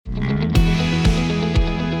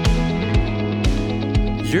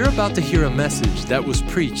You're about to hear a message that was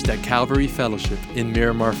preached at Calvary Fellowship in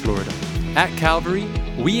Miramar, Florida. At Calvary,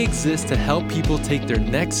 we exist to help people take their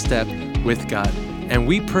next step with God. And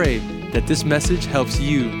we pray that this message helps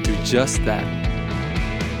you do just that.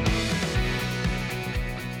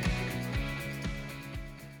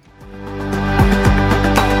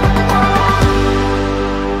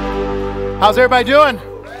 How's everybody doing?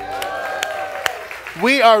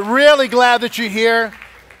 We are really glad that you're here.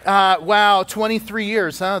 Wow, 23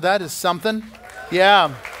 years, huh? That is something.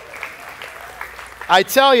 Yeah. I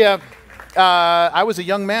tell you, I was a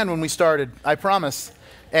young man when we started, I promise.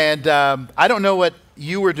 And I don't know what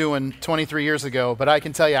you were doing 23 years ago, but I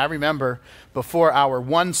can tell you, I remember before our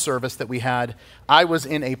one service that we had, I was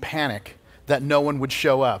in a panic that no one would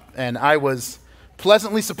show up. And I was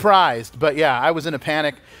pleasantly surprised, but yeah, I was in a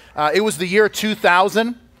panic. It was the year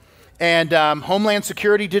 2000, and Homeland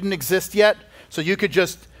Security didn't exist yet, so you could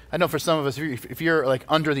just, I know for some of us, if you're like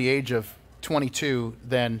under the age of 22,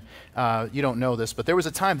 then you don't know this, but there was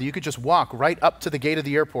a time that you could just walk right up to the gate of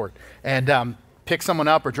the airport and pick someone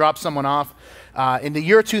up or drop someone off. In the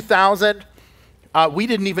year 2000, we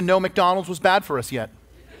didn't even know McDonald's was bad for us yet.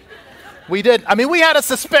 We had a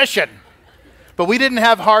suspicion, but we didn't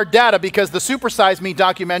have hard data because the Super Size Me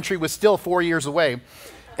documentary was still 4 years away.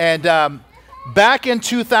 And back in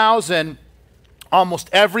 2000, almost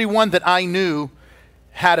everyone that I knew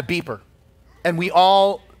had a beeper, and we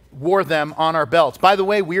all wore them on our belts. By the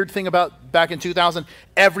way, weird thing about back in 2000,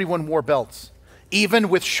 everyone wore belts. Even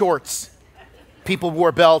with shorts, people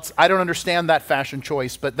wore belts. I don't understand that fashion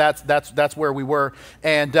choice, but that's where we were.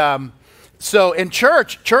 And so in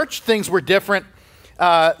church things were different.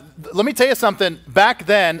 Let me tell you something. Back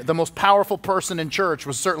then, the most powerful person in church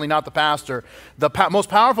was certainly not the pastor. The most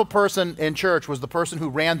powerful person in church was the person who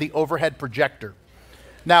ran the overhead projector.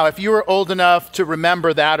 Now, if you were old enough to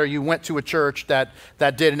remember that, or you went to a church that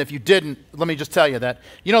did, and if you didn't, let me just tell you that,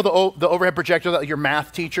 you know the overhead projector that your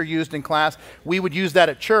math teacher used in class? We would use that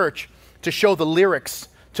at church to show the lyrics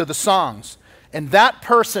to the songs. And that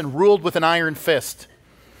person ruled with an iron fist.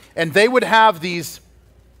 And they would have these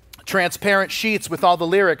transparent sheets with all the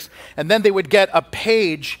lyrics, and then they would get a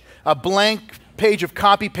blank page of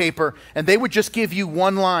copy paper, and they would just give you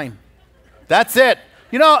one line. That's it.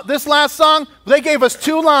 You know, this last song, they gave us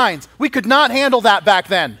 2 lines. We could not handle that back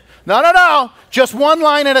then. No. Just one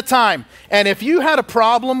line at a time. And if you had a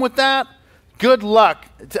problem with that, good luck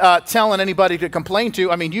telling anybody to complain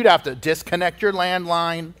to. I mean, you'd have to disconnect your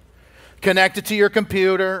landline, connect it to your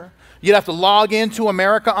computer. You'd have to log into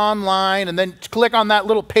America Online and then click on that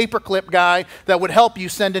little paperclip guy that would help you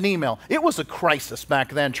send an email. It was a crisis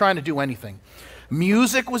back then, trying to do anything.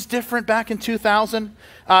 Music was different back in 2000.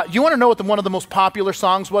 You want to know what one of the most popular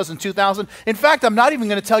songs was in 2000? In fact, I'm not even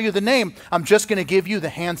going to tell you the name. I'm just going to give you the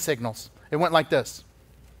hand signals. It went like this.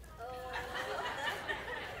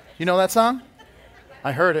 You know that song?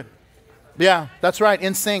 I heard it. Yeah, that's right,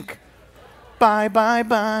 In Sync. Bye, bye,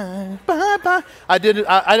 bye, bye, bye. I did it.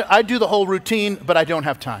 I do the whole routine, but I don't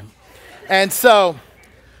have time. And so,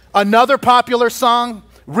 another popular song,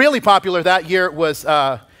 really popular that year, was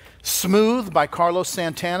Smooth by Carlos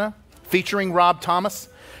Santana, featuring Rob Thomas,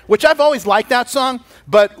 which I've always liked that song,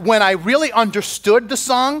 but when I really understood the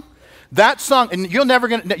song, that song, and you'll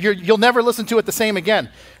never listen to it the same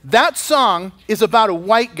again. That song is about a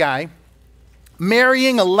white guy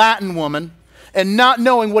marrying a Latin woman and not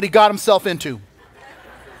knowing what he got himself into.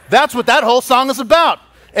 That's what that whole song is about.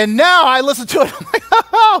 And now I listen to it, I'm like,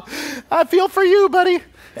 oh, I feel for you, buddy.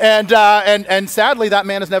 And sadly, that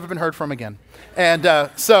man has never been heard from again. And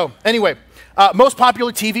so, anyway, most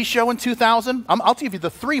popular TV show in 2000. I'll give you the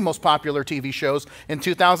 3 most popular TV shows in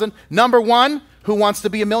 2000. Number 1, Who Wants to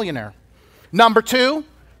Be a Millionaire? Number 2,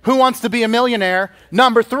 Who Wants to Be a Millionaire?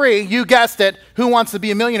 Number 3, you guessed it, Who Wants to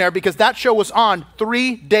Be a Millionaire? Because that show was on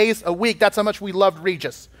 3 days a week. That's how much we loved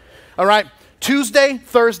Regis. All right? Tuesday,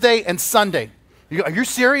 Thursday, and Sunday. Are you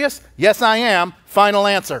serious? Yes, I am. Final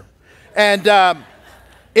answer. And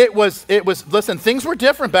it was, listen, things were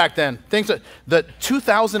different back then. The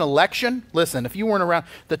 2000 election, listen, if you weren't around,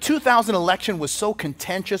 the 2000 election was so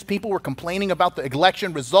contentious. People were complaining about the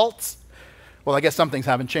election results. Well, I guess some things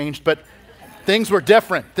haven't changed, but things were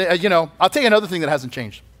different. I'll tell you another thing that hasn't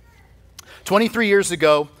changed. 23 years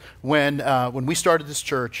ago, when we started this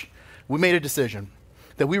church, we made a decision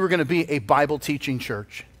that we were going to be a Bible teaching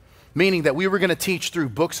church, meaning that we were going to teach through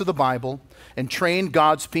books of the Bible and train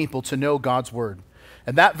God's people to know God's word.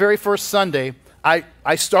 And that very first Sunday,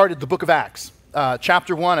 I started the book of Acts.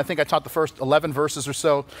 Chapter 1, I think I taught the first 11 verses or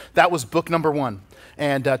so. That was book number 1.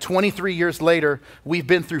 And 23 years later, we've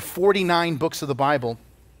been through 49 books of the Bible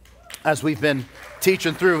as we've been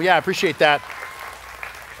teaching through. Yeah, I appreciate that.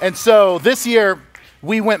 And so this year,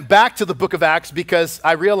 we went back to the book of Acts because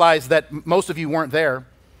I realized that most of you weren't there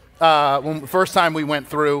when the first time we went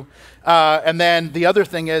through. And then the other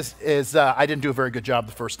thing is I didn't do a very good job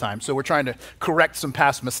the first time. So we're trying to correct some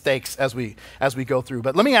past mistakes as we go through.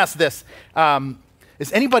 But let me ask this.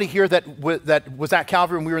 Is anybody here that was at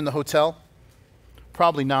Calvary when we were in the hotel?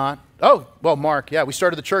 Probably not. Oh, well, Mark. Yeah, we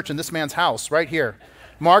started the church in this man's house right here.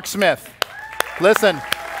 Mark Smith. Listen.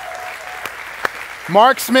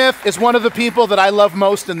 Mark Smith is one of the people that I love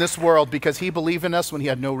most in this world because he believed in us when he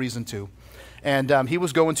had no reason to. And he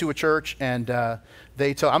was going to a church, and I'm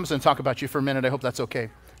just going to talk about you for a minute. I hope that's okay.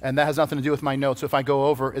 And that has nothing to do with my notes. So if I go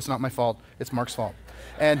over, it's not my fault. It's Mark's fault.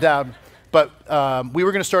 And but we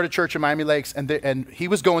were going to start a church in Miami Lakes, and he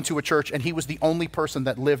was going to a church, and he was the only person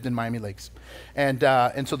that lived in Miami Lakes. And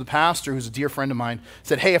so the pastor, who's a dear friend of mine,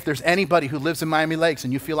 said, hey, if there's anybody who lives in Miami Lakes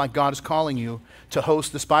and you feel like God is calling you to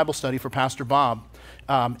host this Bible study for Pastor Bob,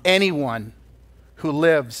 anyone who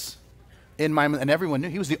lives in Miami, and everyone knew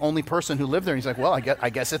he was the only person who lived there. And he's like, well, I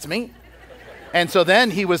guess it's me. And so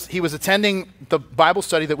then he was attending the Bible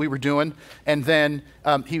study that we were doing, and then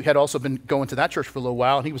he had also been going to that church for a little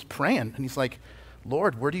while, and he was praying, and he's like,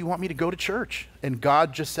 Lord, where do you want me to go to church? And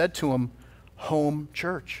God just said to him, home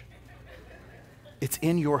church. It's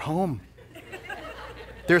in your home.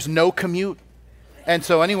 There's no commute. And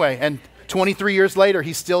so anyway, and 23 years later,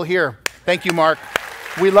 he's still here. Thank you, Mark.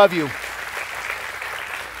 We love you.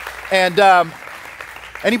 And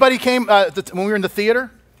anybody came when we were in the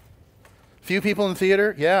theater? Few people in the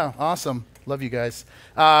theater? Yeah, awesome. Love you guys.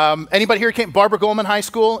 Anybody here came? Barbara Goldman High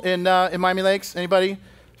School in Miami Lakes? Anybody?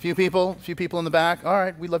 Few people in the back. All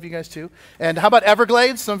right, we love you guys too. And how about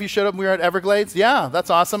Everglades? Some of you showed up when we were at Everglades. Yeah, that's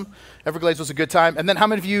awesome. Everglades was a good time. And then how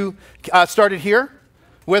many of you started here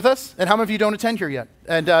with us? And how many of you don't attend here yet?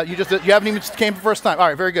 And you haven't even came for the first time. All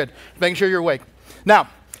right, very good. Making sure you're awake. Now,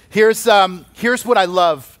 here's what I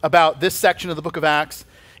love about this section of the book of Acts.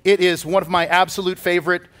 It is one of my absolute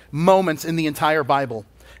favorite moments in the entire Bible,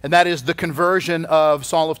 and that is the conversion of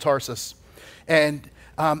Saul of Tarsus. And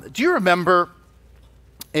do you remember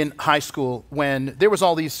in high school when there was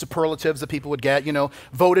all these superlatives that people would get,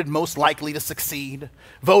 voted most likely to succeed,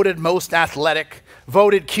 voted most athletic,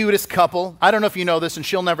 voted cutest couple? I don't know if you know this, and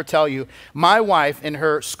she'll never tell you. My wife in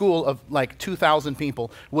her school of like 2,000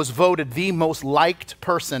 people was voted the most liked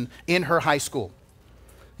person in her high school.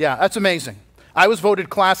 Yeah, that's amazing. I was voted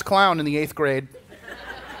class clown in the 8th grade.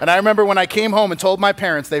 And I remember when I came home and told my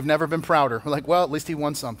parents, they've never been prouder. We're like, well, at least he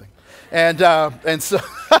won something. And so,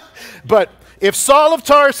 but if Saul of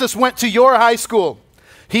Tarsus went to your high school,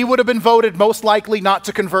 he would have been voted most likely not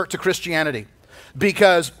to convert to Christianity,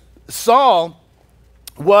 because Saul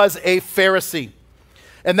was a Pharisee.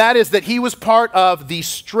 And that is that he was part of the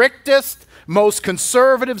strictest, most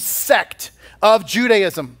conservative sect of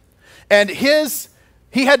Judaism. And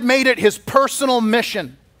he had made it his personal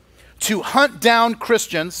mission to hunt down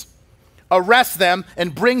Christians, arrest them,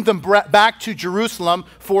 and bring them back to Jerusalem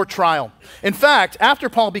for trial. In fact, after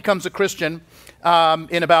Paul becomes a Christian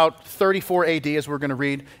in about 34 AD, as we're going to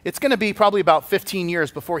read, it's going to be probably about 15 years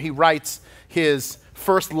before he writes his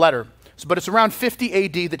first letter. But it's around 50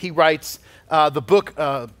 AD that he writes a book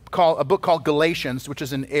called Galatians, which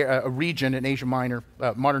is in a region in Asia Minor,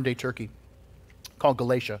 modern-day Turkey, called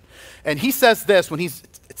Galatia. And he says this when he's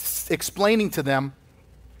explaining to them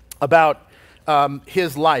about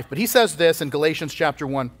his life. But he says this in Galatians chapter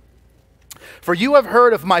 1. For you have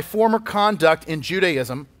heard of my former conduct in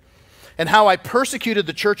Judaism and how I persecuted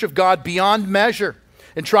the church of God beyond measure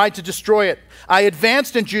and tried to destroy it. I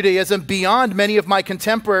advanced in Judaism beyond many of my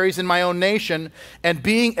contemporaries in my own nation, and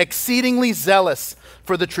being exceedingly zealous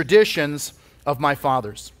for the traditions of my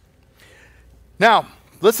fathers. Now,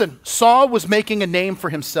 listen, Saul was making a name for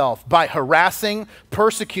himself by harassing,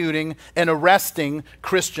 persecuting, and arresting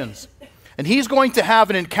Christians. And he's going to have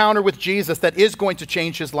an encounter with Jesus that is going to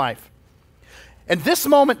change his life. And this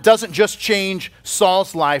moment doesn't just change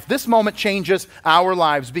Saul's life. This moment changes our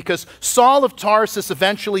lives, because Saul of Tarsus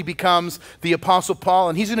eventually becomes the Apostle Paul,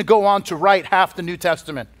 and he's going to go on to write half the New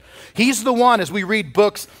Testament. He's the one, as we read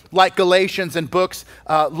books like Galatians and books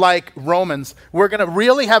like Romans, we're going to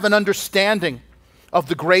really have an understanding of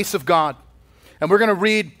the grace of God. And we're going to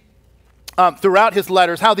read throughout his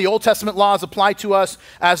letters how the Old Testament laws apply to us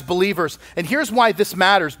as believers. And here's why this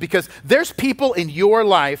matters, because there's people in your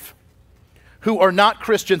life who are not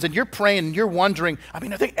Christians, and you're praying and you're wondering, are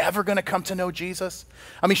they ever going to come to know Jesus?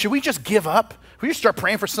 Should we just give up? Should we just start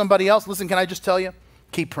praying for somebody else? Listen, can I just tell you?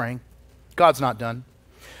 Keep praying. God's not done.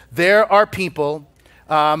 There are people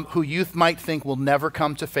who you might think will never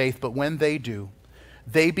come to faith, but when they do,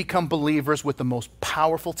 they become believers with the most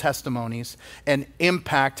powerful testimonies and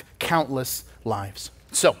impact countless lives.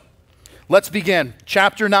 So, let's begin.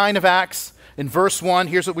 Chapter 9 of Acts, in verse 1,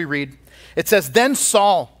 here's what we read. It says, "Then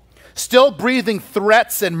Saul, still breathing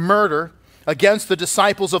threats and murder against the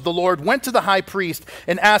disciples of the Lord, went to the high priest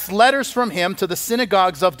and asked letters from him to the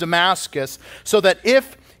synagogues of Damascus, so that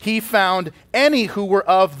if he found any who were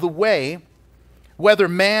of the way, whether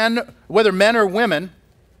men or women,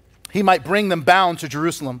 he might bring them bound to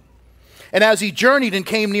Jerusalem. And as he journeyed and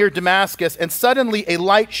came near Damascus, and suddenly a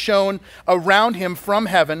light shone around him from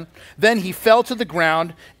heaven, then he fell to the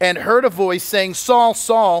ground and heard a voice saying, 'Saul,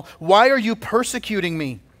 Saul, why are you persecuting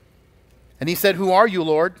me?' And he said, 'Who are you,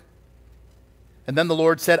 Lord?' And then the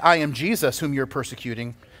Lord said, 'I am Jesus, whom you're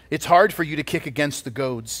persecuting. It's hard for you to kick against the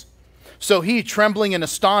goads.' So he, trembling and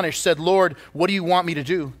astonished, said, 'Lord, what do you want me to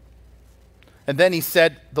do?' And then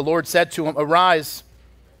the Lord said to him, 'Arise,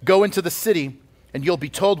 go into the city, and you'll be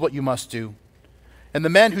told what you must do.' And the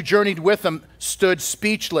men who journeyed with him stood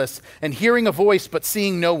speechless, and hearing a voice, but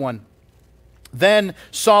seeing no one. Then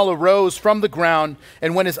Saul arose from the ground,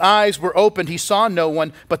 and when his eyes were opened, he saw no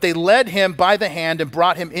one, but they led him by the hand and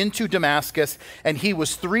brought him into Damascus, and he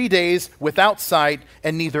was 3 days without sight,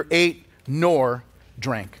 and neither ate nor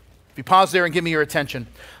drank." If you pause there and give me your attention.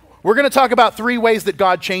 We're going to talk about 3 ways that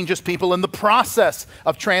God changes people in the process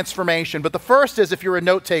of transformation. But the first is, if you're a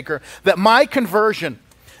note taker, that my conversion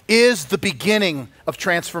is the beginning of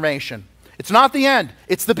transformation. It's not the end,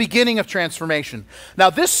 it's the beginning of transformation. Now,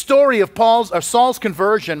 this story of Saul's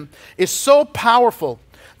conversion is so powerful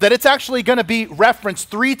that it's actually going to be referenced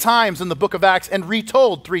 3 times in the book of Acts and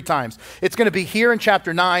retold 3 times. It's going to be here in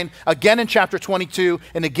chapter 9, again in chapter 22,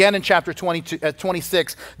 and again in chapter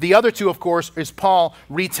 26. The other 2, of course, is Paul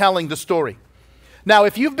retelling the story. Now,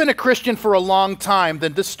 if you've been a Christian for a long time,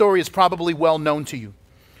 then this story is probably well known to you.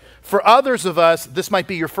 For others of us, this might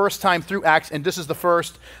be your first time through Acts, and this is the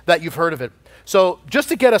first that you've heard of it. So just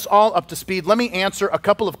to get us all up to speed, let me answer a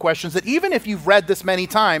couple of questions that even if you've read this many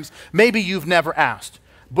times, maybe you've never asked,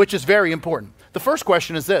 which is very important. The first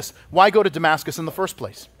question is this: why go to Damascus in the first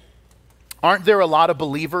place? Aren't there a lot of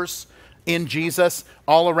believers in Jesus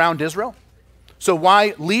all around Israel? So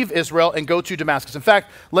why leave Israel and go to Damascus? In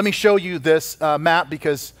fact, let me show you this map,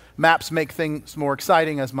 because maps make things more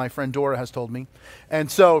exciting, as my friend Dora has told me.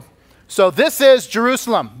 And so this is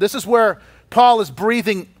Jerusalem. This is where Paul is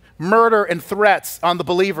breathing murder and threats on the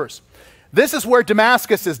believers. This is where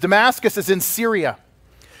Damascus is. Damascus is in Syria.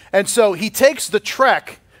 And so he takes the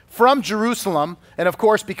trek from Jerusalem, and of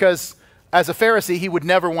course, because as a Pharisee, he would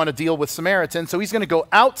never want to deal with Samaritans, so he's going to go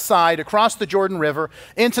outside across the Jordan River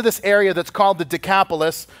into this area that's called the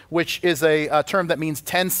Decapolis, which is a term that means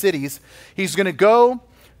 10 cities. He's going to go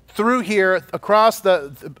through here, across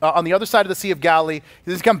on the other side of the Sea of Galilee.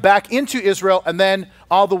 He's going to come back into Israel and then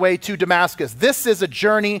all the way to Damascus. This is a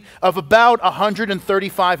journey of about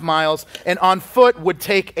 135 miles, and on foot would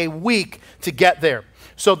take a week to get there.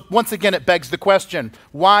 So once again, it begs the question,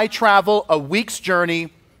 why travel a week's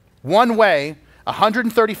journey one way,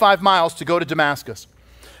 135 miles to go to Damascus?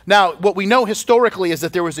 Now, what we know historically is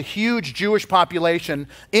that there was a huge Jewish population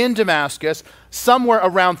in Damascus, somewhere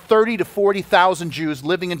around 30 to 40,000 Jews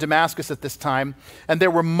living in Damascus at this time, and there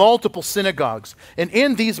were multiple synagogues. And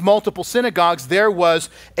in these multiple synagogues, there was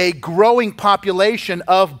a growing population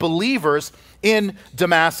of believers in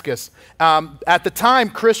Damascus. At the time,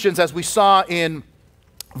 Christians, as we saw in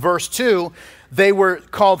verse 2, they were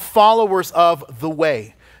called followers of the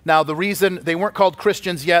way. Now, the reason they weren't called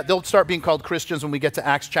Christians yet, they'll start being called Christians when we get to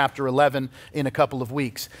Acts chapter 11 in a couple of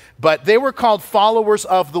weeks. But they were called followers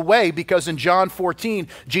of the way because in John 14,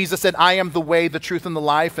 Jesus said, "I am the way, the truth, and the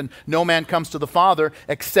life, and no man comes to the Father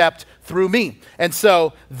except through me." And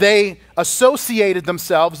so they associated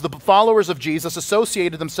themselves, the followers of Jesus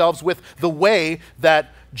associated themselves with the way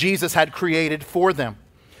that Jesus had created for them.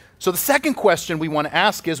 So the second question we want to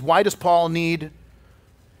ask is, why does Paul need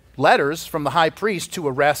letters from the high priest to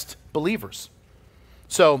arrest believers?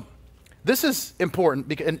 So this is important,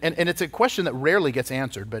 because, and it's a question that rarely gets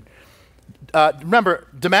answered, but remember,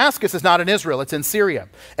 Damascus is not in Israel, it's in Syria.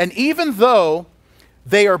 And even though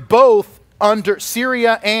they are both under,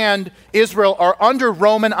 Syria and Israel are under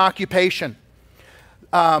Roman occupation,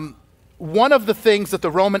 one of the things that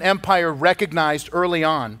the Roman Empire recognized early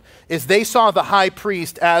on is they saw the high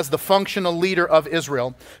priest as the functional leader of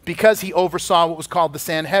Israel because he oversaw what was called the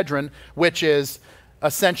Sanhedrin, which is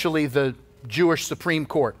essentially the Jewish Supreme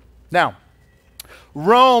Court. Now,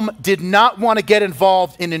 Rome did not want to get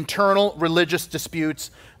involved in internal religious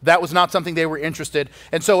disputes. That was not something they were interested.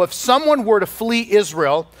 And so if someone were to flee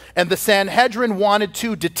Israel and the Sanhedrin wanted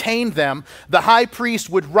to detain them, the high priest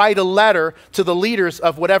would write a letter to the leaders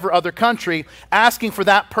of whatever other country asking for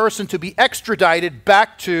that person to be extradited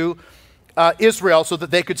back to Israel so that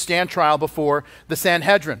they could stand trial before the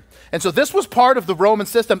Sanhedrin. And so this was part of the Roman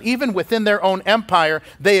system. Even within their own empire,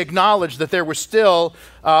 they acknowledged that there were still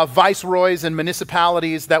viceroys and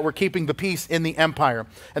municipalities that were keeping the peace in the empire.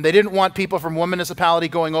 And they didn't want people from one municipality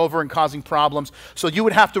going over and causing problems. So you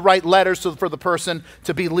would have to write letters for the person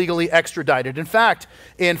to be legally extradited. In fact,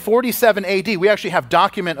 in 47 AD, we actually have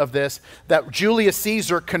document of this, that Julius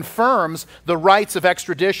Caesar confirms the rights of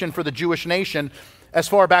extradition for the Jewish nation as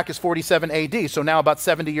far back as 47 AD. So now about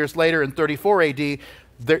 70 years later in 34 AD,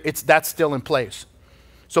 that's still in place.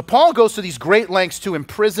 So Paul goes to these great lengths to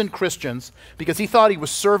imprison Christians because he thought he was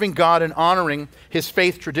serving God and honoring his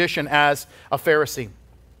faith tradition as a Pharisee.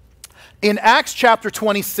 In Acts chapter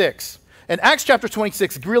 26, and Acts chapter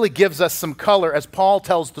 26 really gives us some color as Paul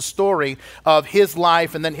tells the story of his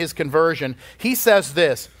life and then his conversion. He says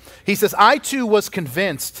this, he says, I too was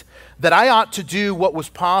convinced that I ought to do what was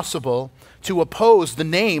possible to oppose the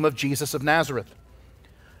name of Jesus of Nazareth.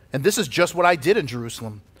 And this is just what I did in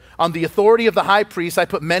Jerusalem. On the authority of the high priest, I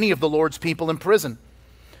put many of the Lord's people in prison.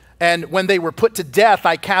 And when they were put to death,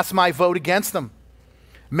 I cast my vote against them.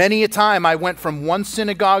 Many a time I went from one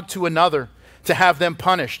synagogue to another to have them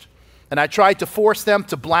punished. And I tried to force them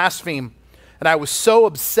to blaspheme. And I was so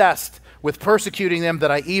obsessed with persecuting them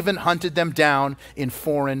that I even hunted them down in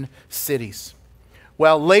foreign cities.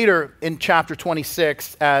 Well, later in chapter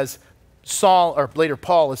 26, as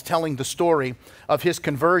Paul is telling the story of his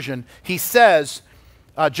conversion, he says,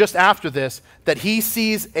 just after this, that he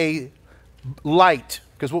sees a light.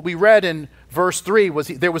 Because what we read in verse 3 was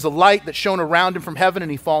there was a light that shone around him from heaven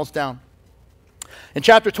and he falls down. In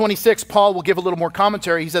chapter 26, Paul will give a little more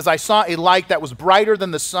commentary. He says, I saw a light that was brighter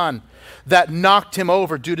than the sun that knocked him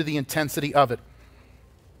over due to the intensity of it.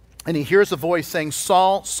 And he hears a voice saying,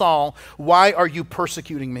 Saul, Saul, why are you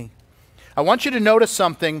persecuting me? I want you to notice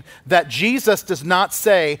something, that Jesus does not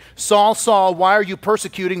say, Saul, Saul, why are you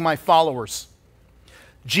persecuting my followers?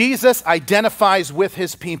 Jesus identifies with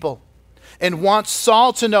his people and wants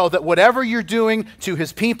Saul to know that whatever you're doing to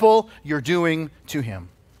his people, you're doing to him.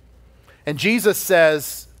 And Jesus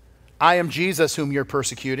says, I am Jesus whom you're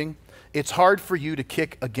persecuting. It's hard for you to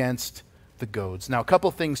kick against the goads. Now, a couple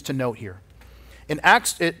things to note here. In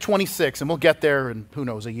Acts 26, and we'll get there in, who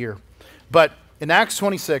knows, a year. But in Acts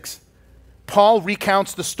 26, Paul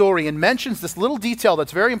recounts the story and mentions this little detail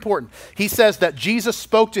that's very important. He says that Jesus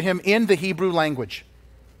spoke to him in the Hebrew language.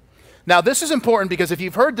 Now, this is important because if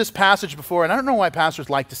you've heard this passage before, and I don't know why pastors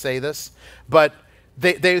like to say this, but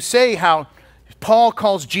they say how Paul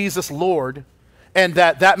calls Jesus Lord, and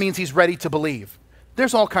that means he's ready to believe.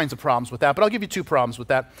 There's all kinds of problems with that, but I'll give you two problems with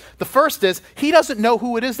that. The first is he doesn't know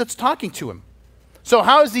who it is that's talking to him. So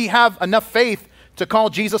how does he have enough faith to call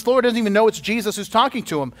Jesus Lord? He doesn't even know it's Jesus who's talking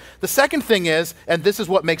to him. The second thing is, and this is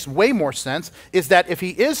what makes way more sense, is that if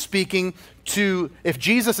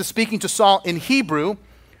Jesus is speaking to Saul in Hebrew,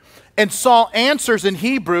 and Saul answers in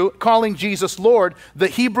Hebrew, calling Jesus Lord, the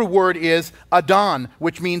Hebrew word is Adon,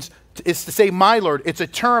 which is to say my Lord. It's a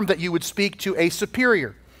term that you would speak to a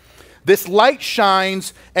superior. This light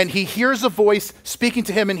shines, and he hears a voice speaking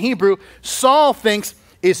to him in Hebrew. Saul thinks,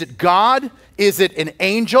 is it God? Is it an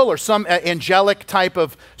angel or some angelic type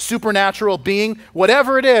of supernatural being?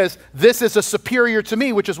 Whatever it is, this is a superior to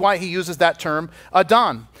me, which is why he uses that term,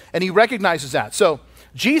 Adon. And he recognizes that. So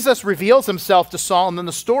Jesus reveals himself to Saul, and then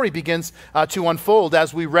the story begins to unfold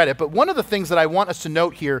as we read it. But one of the things that I want us to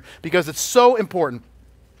note here, because it's so important,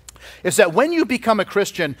 is that when you become a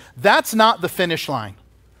Christian, that's not the finish line.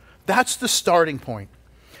 That's the starting point.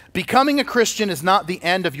 Becoming a Christian is not the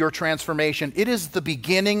end of your transformation. It is the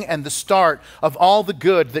beginning and the start of all the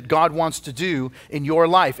good that God wants to do in your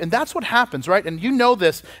life. And that's what happens, right? And you know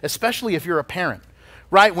this, especially if you're a parent,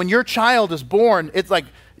 right? When your child is born,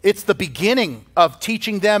 it's the beginning of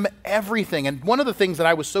teaching them everything. And one of the things that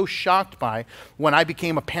I was so shocked by when I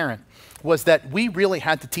became a parent was that we really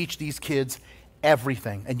had to teach these kids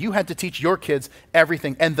everything. And you had to teach your kids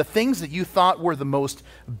everything. And the things that you thought were the most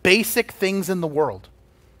basic things in the world,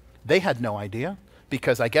 they had no idea,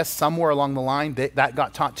 because I guess somewhere along the line that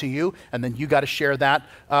got taught to you, and then you got to share that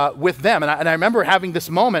with them. And I remember having this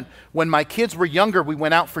moment when my kids were younger. We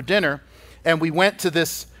went out for dinner, and we went to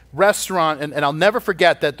this restaurant, and I'll never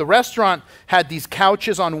forget that the restaurant had these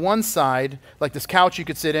couches on one side, like this couch you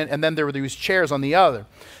could sit in, and then there were these chairs on the other.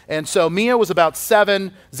 And so Mia was about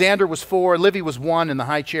 7, Xander was 4, Livy was 1 in the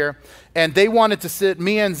high chair, and they wanted to sit,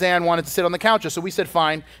 Mia and Xan wanted to sit on the couches, so we said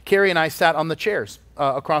fine. Carrie and I sat on the chairs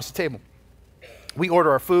across the table. We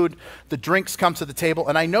order our food, the drinks come to the table,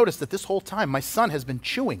 and I noticed that this whole time my son has been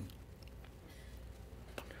chewing.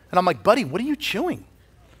 And I'm like, buddy, what are you chewing?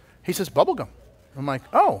 He says, bubblegum. I'm like,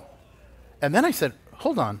 oh. And then I said,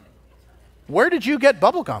 hold on, where did you get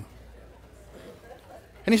bubblegum?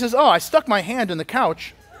 And he says, oh, I stuck my hand in the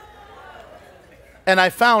couch and I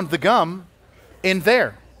found the gum in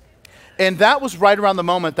there. And that was right around the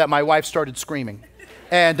moment that my wife started screaming.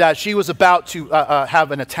 And she was about to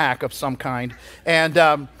have an attack of some kind.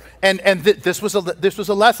 This was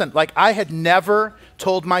a lesson. Like, I had never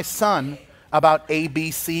told my son about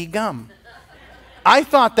ABC gum. I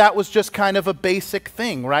thought that was just kind of a basic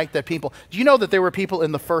thing, right? That people, do you know that there were people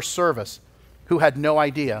in the first service who had no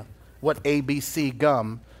idea what ABC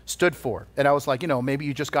gum stood for? And I was like, maybe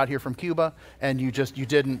you just got here from Cuba and you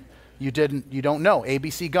don't know.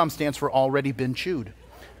 ABC gum stands for already been chewed.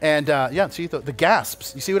 And see the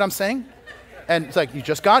gasps. You see what I'm saying? And it's like, you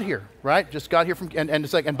just got here, right? Just got here from, and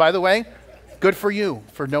it's like, and by the way, good for you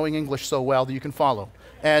for knowing English so well that you can follow.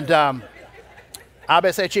 And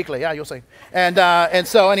ABC chicle, yeah, you'll say. And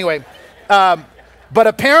so anyway, but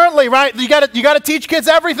apparently, right, you got to teach kids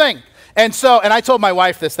everything. And I told my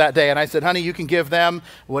wife this that day, and I said, honey, you can give them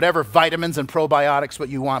whatever vitamins and probiotics what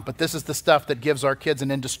you want, but this is the stuff that gives our kids an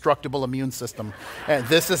indestructible immune system. And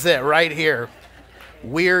this is it right here.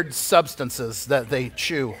 Weird substances that they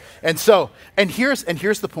chew. And here's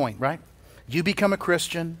the point, right? You become a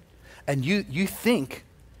Christian, and you think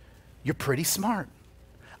you're pretty smart.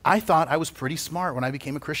 I thought I was pretty smart when I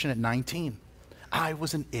became a Christian at 19. I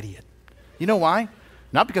was an idiot. You know why?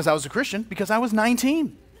 Not because I was a Christian, because I was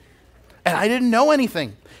 19. And I didn't know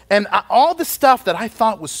anything. And all the stuff that I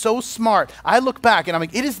thought was so smart, I look back and I'm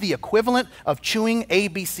like, it is the equivalent of chewing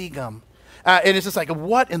ABC gum. And it's just like,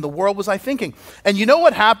 what in the world was I thinking? And you know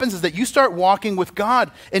what happens is that you start walking with God,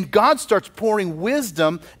 and God starts pouring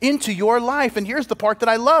wisdom into your life. And here's the part that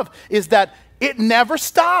I love, is that it never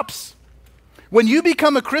stops. When you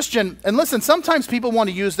become a Christian, and listen, sometimes people want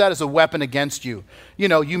to use that as a weapon against you.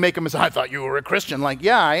 You make them as, I thought you were a Christian. Like,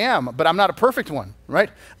 yeah, I am, but I'm not a perfect one, right?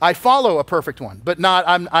 I follow a perfect one, but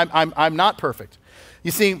I'm not perfect. You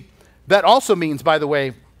see, that also means, by the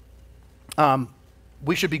way,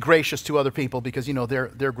 we should be gracious to other people because,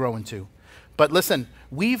 they're growing too. But listen,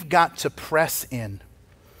 we've got to press in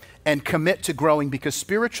and commit to growing, because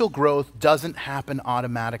spiritual growth doesn't happen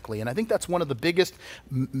automatically. And I think that's one of the biggest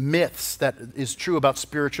myths that is true about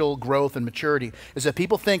spiritual growth and maturity, is that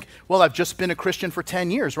people think, well, I've just been a Christian for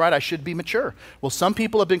 10 years, right? I should be mature. Well, some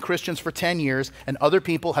people have been Christians for 10 years, and other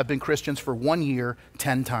people have been Christians for 1 year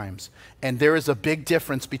 10 times. And there is a big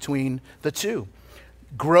difference between the two.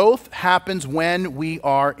 Growth happens when we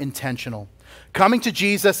are intentional. Coming to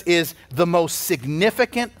Jesus is the most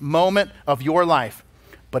significant moment of your life,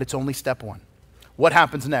 but it's only step one. What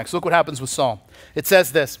happens next? Look what happens with Saul. It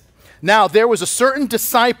says this: now there was a certain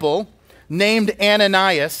disciple named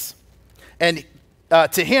Ananias, and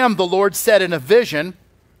to him the Lord said in a vision,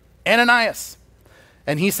 Ananias.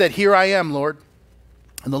 And he said, here I am, Lord.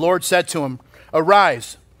 And the Lord said to him,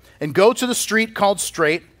 arise and go to the street called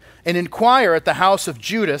Straight, and inquire at the house of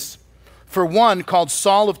Judas for one called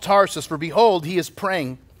Saul of Tarsus, for behold, he is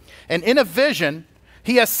praying. And in a vision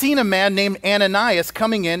he has seen a man named Ananias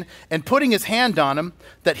coming in and putting his hand on him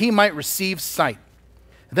that he might receive sight.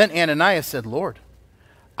 Then Ananias said, Lord,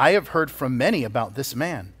 I have heard from many about this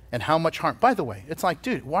man and how much harm. By the way, it's like,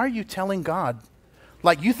 dude, why are you telling God?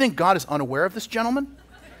 Like, you think God is unaware of this gentleman?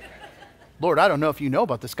 Lord, I don't know if you know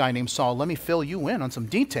about this guy named Saul. Let me fill you in on some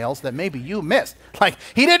details that maybe you missed. Like,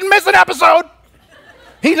 he didn't miss an episode.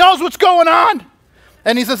 He knows what's going on.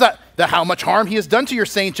 And he says that how much harm he has done to your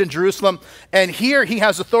saints in Jerusalem. And here he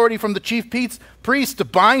has authority from the chief priests to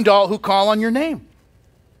bind all who call on your name.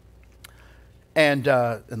 And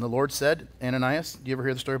the Lord said, Ananias, do you ever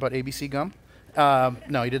hear the story about ABC gum?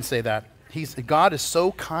 No, he didn't say that. God is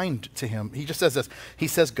so kind to him. He just says this. He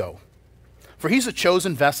says, go. For he's a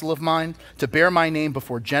chosen vessel of mine to bear my name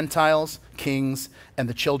before Gentiles, kings, and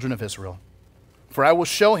the children of Israel. For I will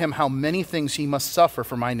show him how many things he must suffer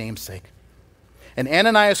for my name's sake. And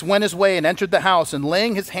Ananias went his way and entered the house, and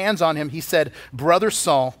laying his hands on him, he said, Brother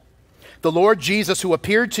Saul, the Lord Jesus, who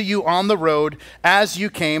appeared to you on the road as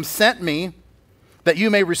you came, sent me that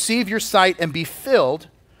you may receive your sight and be filled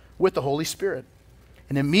with the Holy Spirit.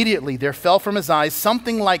 And immediately there fell from his eyes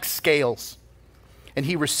something like scales, and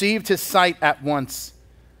he received his sight at once.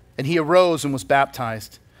 and he arose and was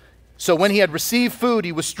baptized. So when he had received food,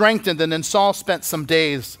 he was strengthened, and then Saul spent some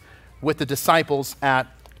days with the disciples at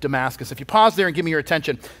Damascus. If you pause there and give me your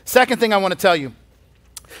attention. Second thing I want to tell you.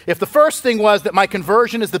 If the first thing was that my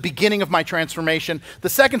conversion is the beginning of my transformation, the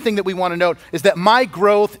second thing that we want to note is that my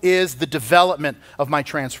growth is the development of my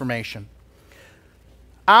transformation.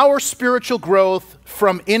 Our spiritual growth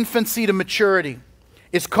from infancy to maturity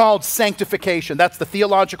is called sanctification. That's the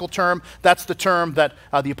theological term. That's the term that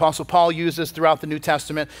the Apostle Paul uses throughout the New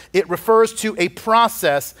Testament. It refers to a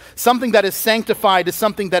process. Something that is sanctified is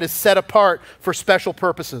something that is set apart for special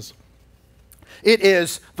purposes. It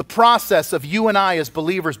is the process of you and I as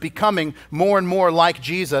believers becoming more and more like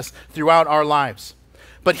Jesus throughout our lives.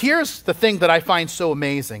 But here's the thing that I find so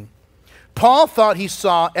amazing. Paul thought he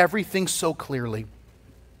saw everything so clearly,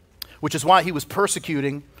 which is why he was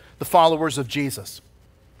persecuting the followers of Jesus.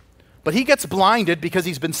 But he gets blinded because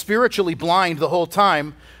he's been spiritually blind the whole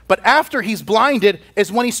time. But after he's blinded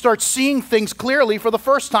is when he starts seeing things clearly for the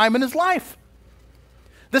first time in his life.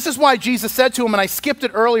 This is why Jesus said to him, and I skipped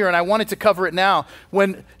it earlier and I wanted to cover it now,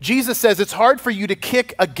 when Jesus says it's hard for you to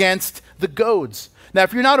kick against the goads. Now,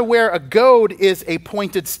 if you're not aware, a goad is a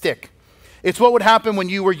pointed stick. It's what would happen when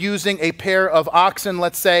you were using a pair of oxen,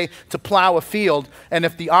 let's say, to plow a field, and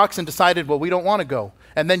if the oxen decided, well, we don't want to go,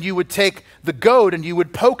 and then you would take the goad and you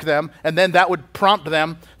would poke them, and then that would prompt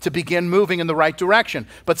them to begin moving in the right direction.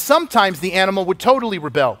 But sometimes the animal would totally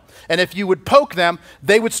rebel. And if you would poke them,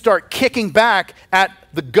 they would start kicking back at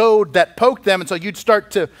the goad that poked them. And so you'd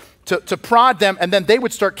start to prod them, and then they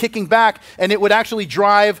would start kicking back, and it would actually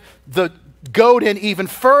drive the goad in even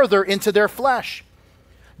further into their flesh.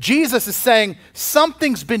 Jesus is saying,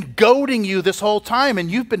 something's been goading you this whole time,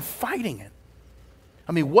 and you've been fighting it.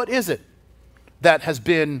 I mean, what is it that has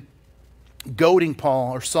been goading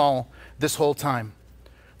Paul or Saul this whole time?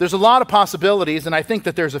 There's a lot of possibilities, and I think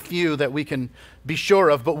that there's a few that we can be sure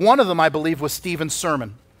of, but one of them, I believe, was Stephen's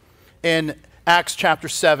sermon in Acts chapter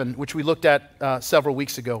 7, which we looked at several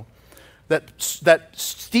weeks ago. That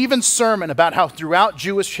Stephen's sermon about how throughout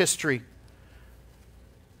Jewish history,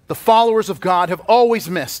 the followers of God have always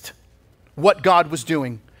missed what God was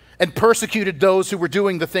doing and persecuted those who were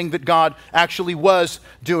doing the thing that God actually was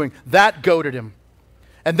doing. That goaded him.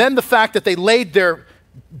 And then the fact that they laid their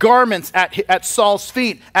garments at Saul's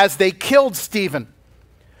feet as they killed Stephen.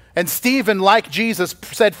 And Stephen, like Jesus,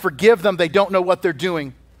 said, forgive them, they don't know what they're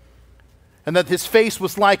doing. And that his face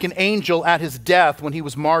was like an angel at his death when he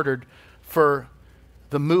was martyred for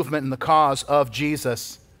the movement and the cause of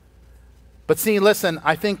Jesus. But see, listen,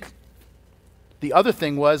 I think the other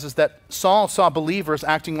thing is that Saul saw believers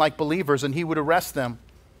acting like believers, and he would arrest them,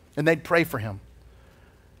 and they'd pray for him.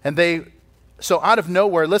 So out of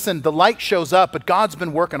nowhere, listen, the light shows up, but God's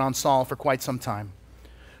been working on Saul for quite some time.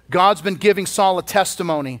 God's been giving Saul a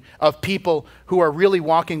testimony of people who are really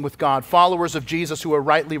walking with God, followers of Jesus who are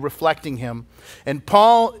rightly reflecting him. And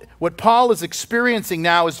what Paul is experiencing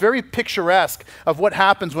now is very picturesque of what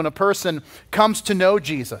happens when a person comes to know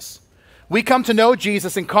Jesus. We come to know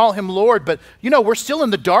Jesus and call him Lord, but we're still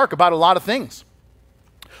in the dark about a lot of things.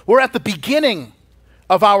 We're at the beginning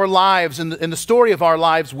of our lives, in the story of our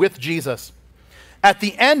lives with Jesus. At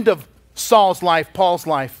the end of Saul's life, Paul's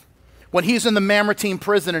life, when he's in the Mamertine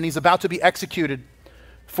prison and he's about to be executed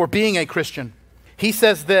for being a Christian, he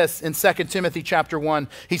says this in 2 Timothy chapter 1.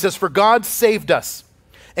 He says, for God saved us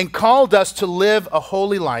and called us to live a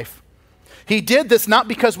holy life. He did this not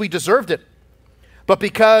because we deserved it, but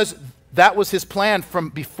because that was his plan from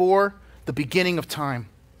before the beginning of time,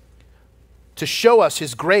 to show us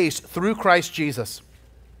his grace through Christ Jesus.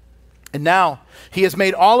 And now he has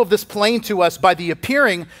made all of this plain to us by the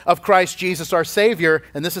appearing of Christ Jesus our Savior,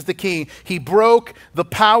 and this is the key. He broke the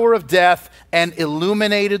power of death and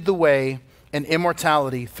illuminated the way and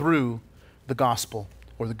immortality through the gospel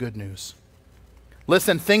or the good news.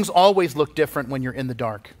 Listen, things always look different when you're in the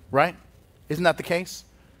dark, right? Isn't that the case?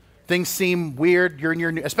 Things seem weird,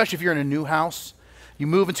 especially if you're in a new house. You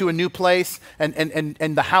move into a new place and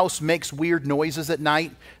the house makes weird noises at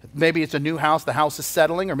night. Maybe it's a new house, the house is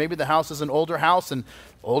settling, or maybe the house is an older house and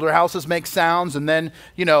older houses make sounds, and then,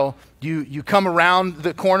 you come around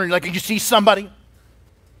the corner and you're like, you see somebody?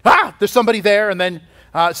 There's somebody there, and then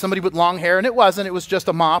somebody with long hair, and it was just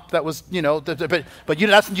a mop that was, but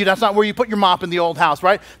that's not where you put your mop in the old house,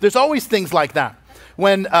 right? There's always things like that.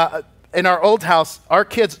 When in our old house, our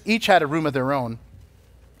kids each had a room of their own.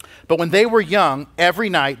 But when they were young, every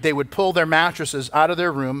night they would pull their mattresses out of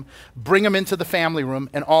their room, bring them into the family room,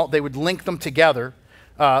 and they would link them together,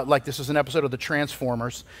 like this was an episode of the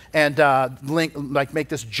Transformers, and make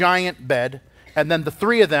this giant bed. And then the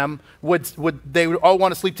three of them they would all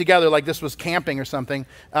want to sleep together like this was camping or something.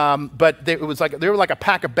 But they were like a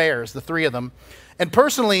pack of bears, the three of them. And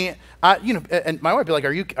personally, and my wife would be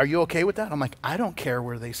like, are you okay with that? I'm like, I don't care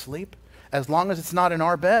where they sleep. As long as it's not in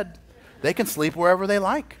our bed, they can sleep wherever they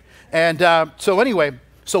like. And so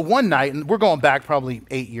one night, and we're going back probably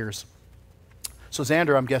 8 years. So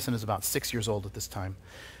Xander, I'm guessing, is about 6 years old at this time.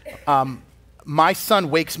 My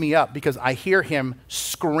son wakes me up because I hear him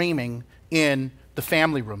screaming in the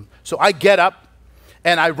family room. So I get up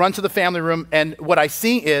and I run to the family room, and what I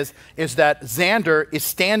see is that Xander is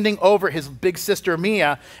standing over his big sister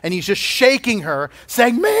Mia, and he's just shaking her,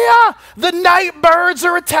 saying, "Mia, the night birds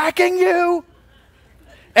are attacking you."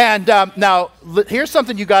 And now, here's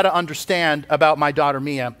something you got to understand about my daughter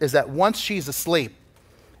Mia, is that once she's asleep,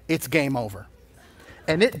 it's game over.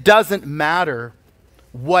 And it doesn't matter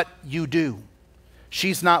what you do.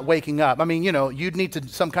 She's not waking up. I mean, you'd need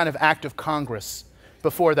some kind of act of Congress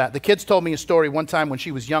before that. The kids told me a story one time when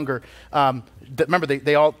she was younger. Remember, they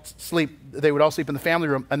would all sleep in the family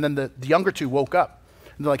room, and then the younger two woke up.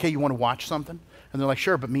 And they're like, "Hey, you want to watch something?" And they're like,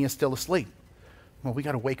 "Sure, but Mia's still asleep." Well, we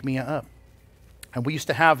got to wake Mia up. And we used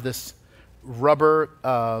to have this rubber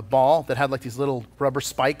ball that had like these little rubber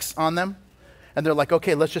spikes on them. And they're like,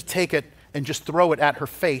 "Okay, let's just take it and just throw it at her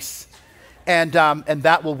face, and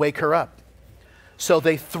that will wake her up." So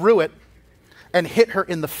they threw it and hit her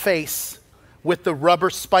in the face with the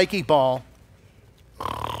rubber spiky ball,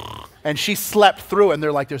 and she slept through it. And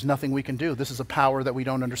they're like, "There's nothing we can do. This is a power that we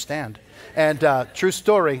don't understand." And true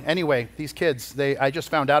story. Anyway, these kids, I just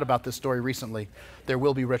found out about this story recently. There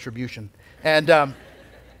will be retribution. And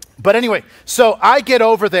but anyway, so I get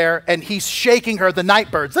over there, and he's shaking her. "The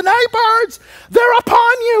night birds, they're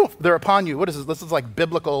upon you. They're upon you." What is this? This is like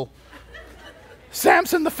biblical.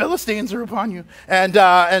 Samson, the Philistines are upon you.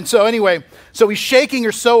 And so anyway, so he's shaking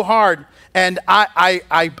her so hard, and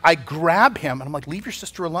I grab him, and I'm like, "Leave your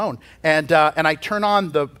sister alone." And I turn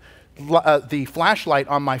on the flashlight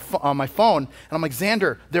on my phone, and I'm like,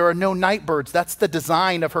 "Xander, there are no night birds. That's the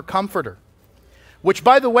design of her comforter." Which,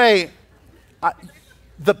 by the way,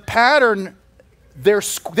 the pattern,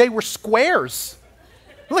 they were squares.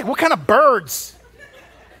 I'm like, what kind of birds?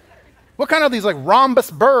 What kind of these like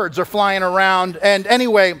rhombus birds are flying around? And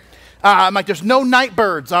anyway, I'm like, "There's no night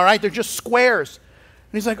birds, all right? They're just squares."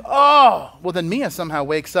 And he's like, "Oh." Well, then Mia somehow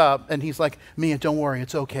wakes up, and he's like, "Mia, don't worry,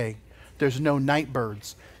 it's okay. There's no night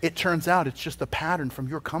birds. It turns out it's just a pattern from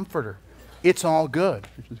your comforter. It's all good."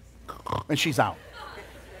 And she's out.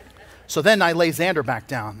 So then I lay Xander back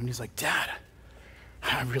down, and he's like, "Dad,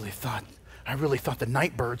 I really thought the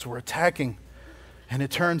night birds were attacking. And it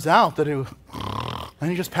turns out that and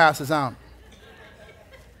he just passes out."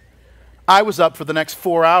 I was up for the next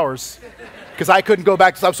 4 hours because I couldn't go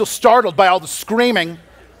back, because I was so startled by all the screaming.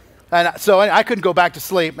 And so I couldn't go back to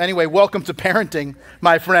sleep. Anyway, welcome to parenting,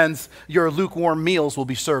 my friends. Your lukewarm meals will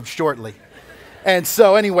be served shortly. And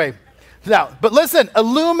so anyway, but listen,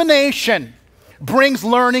 illumination brings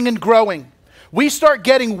learning and growing. We start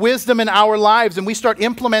getting wisdom in our lives, and we start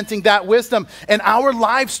implementing that wisdom, and our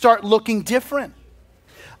lives start looking different.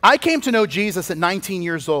 I came to know Jesus at 19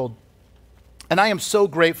 years old, and I am so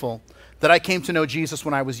grateful that I came to know Jesus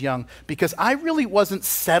when I was young, because I really wasn't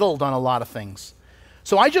settled on a lot of things.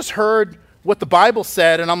 So I just heard what the Bible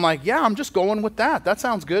said, and I'm like, "Yeah, I'm just going with that. That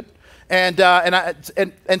sounds good." And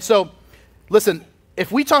so, listen,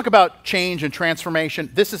 if we talk about change and transformation,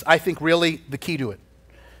 this is, I think, really the key to it.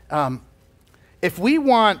 If we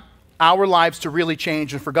want our lives to really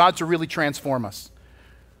change and for God to really transform us,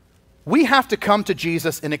 we have to come to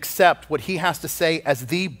Jesus and accept what he has to say as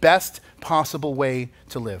the best possible way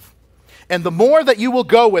to live. And the more that you will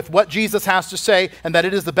go with what Jesus has to say and that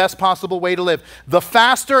it is the best possible way to live, the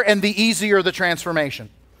faster and the easier the transformation.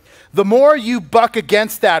 The more you buck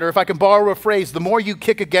against that, or if I can borrow a phrase, the more you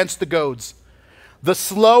kick against the goads, the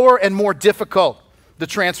slower and more difficult the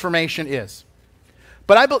transformation is.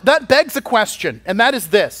 But that begs a question, and that is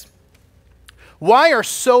this: why are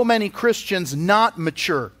so many Christians not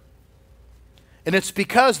mature? And it's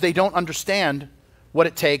because they don't understand what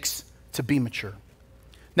it takes to be mature.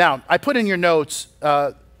 Now, I put in your notes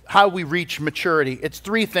how we reach maturity. It's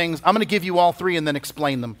 3 things. I'm going to give you all 3 and then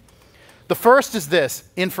explain them. The first is this: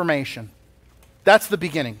 information. That's the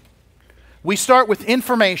beginning. We start with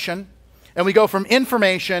information, and we go from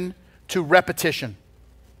information to repetition.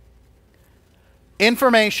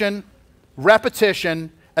 Information,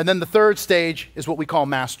 repetition, and then the third stage is what we call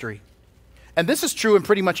mastery. And this is true in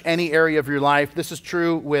pretty much any area of your life. This is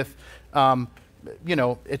true with,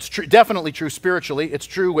 it's definitely true spiritually. It's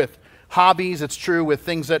true with hobbies. It's true with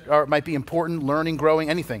things that might be important, learning,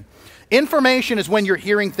 growing, anything. Information is when you're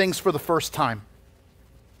hearing things for the first time.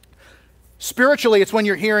 Spiritually, it's when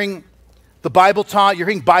you're hearing the Bible taught, you're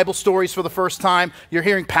hearing Bible stories for the first time, you're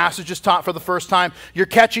hearing passages taught for the first time, you're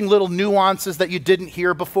catching little nuances that you didn't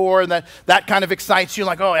hear before, and that kind of excites you,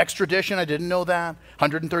 like, oh, extradition, I didn't know that.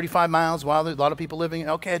 135 miles, wow, there's a lot of people living,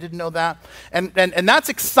 okay, I didn't know that. And that's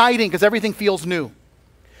exciting because everything feels new.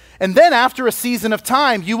 And then after a season of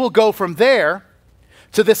time, you will go from there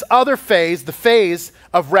to this other phase, the phase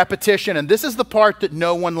of repetition. And this is the part that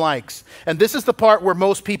no one likes. And this is the part where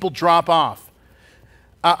most people drop off.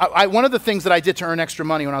 One of the things that I did to earn extra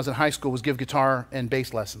money when I was in high school was give guitar and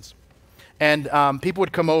bass lessons. And people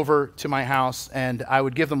would come over to my house and I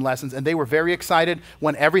would give them lessons, and they were very excited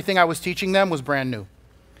when everything I was teaching them was brand new.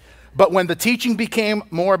 But when the teaching became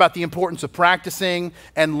more about the importance of practicing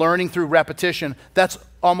and learning through repetition, that's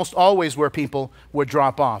almost always where people would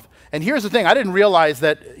drop off. And here's the thing, I didn't realize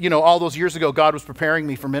that, all those years ago, God was preparing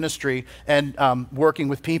me for ministry and working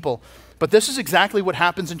with people. But this is exactly what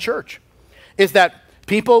happens in church, is that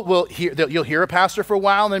people will you'll hear a pastor for a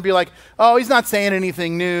while and then be like, oh, he's not saying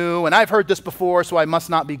anything new, and I've heard this before, so I must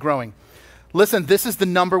not be growing. Listen, this is the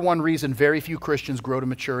number one reason very few Christians grow to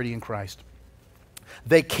maturity in Christ.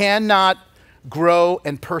 They cannot grow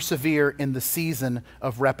and persevere in the season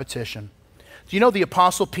of repetition. Do you know the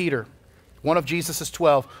Apostle Peter, one of Jesus'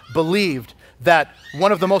 12, believed that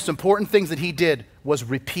one of the most important things that he did was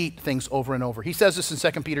repeat things over and over. He says this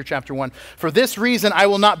in 2 Peter chapter 1. For this reason I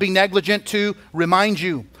will not be negligent to remind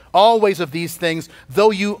you always of these things, though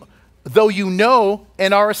you know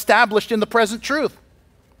and are established in the present truth.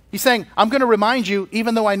 He's saying, I'm going to remind you,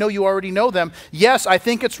 even though I know you already know them. Yes, I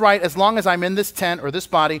think it's right, as long as I'm in this tent or this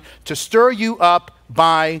body, to stir you up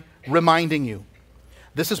by reminding you.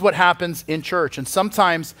 This is what happens in church. And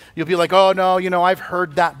sometimes you'll be like, oh, no, I've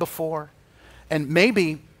heard that before. And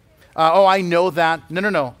maybe, I know that.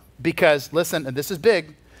 No. Because, listen, and this is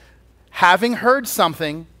big, having heard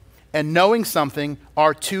something and knowing something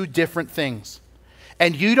are two different things.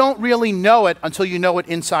 And you don't really know it until you know it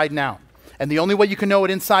inside and out. And the only way you can know it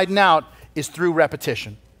inside and out is through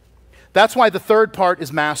repetition. That's why the third part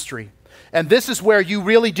is mastery. And this is where you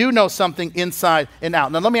really do know something inside and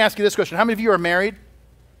out. Now, let me ask you this question. How many of you are married?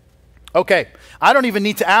 Okay, I don't even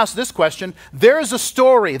need to ask this question. There is a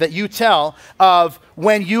story that you tell of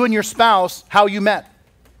when you and your spouse, how you met.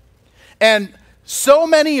 And so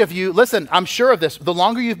many of you, listen, I'm sure of this, the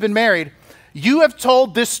longer you've been married, you have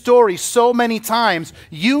told this story so many times,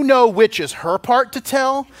 you know which is her part to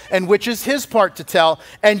tell and which is his part to tell,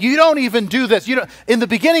 and you don't even do this. In the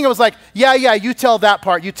beginning, it was like, yeah, you tell that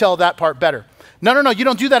part better. No, you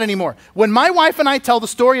don't do that anymore. When my wife and I tell the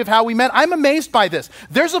story of how we met, I'm amazed by this.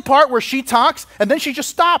 There's a part where she talks, and then she just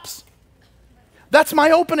stops. That's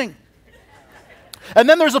my opening. And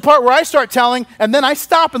then there's a part where I start telling, and then I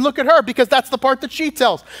stop and look at her because that's the part that she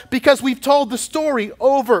tells. Because we've told the story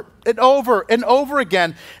over and over and over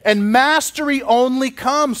again. And mastery only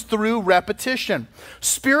comes through repetition.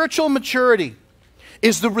 Spiritual maturity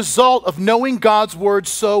is the result of knowing God's word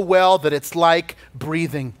so well that it's like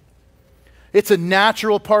breathing. It's a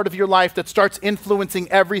natural part of your life that starts influencing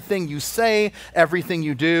everything you say, everything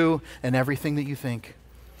you do, and everything that you think.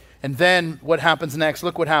 And then what happens next?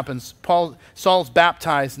 Look what happens. Saul's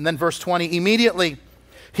baptized, and then verse 20, immediately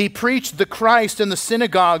he preached the Christ in the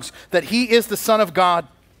synagogues, that he is the Son of God.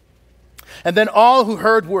 And then all who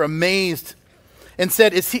heard were amazed and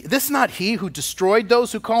said, is this not he who destroyed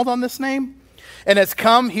those who called on this name? And has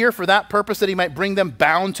come here for that purpose, that he might bring them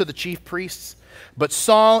bound to the chief priests. But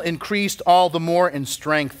Saul increased all the more in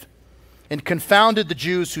strength and confounded the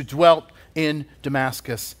Jews who dwelt in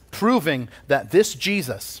Damascus, proving that this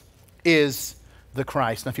Jesus is the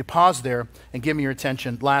Christ. Now, if you pause there and give me your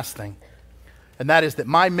attention, last thing, and that is that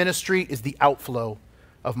my ministry is the outflow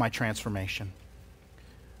of my transformation.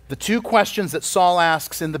 The two questions that Saul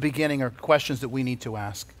asks in the beginning are questions that we need to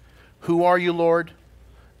ask. Who are you, Lord?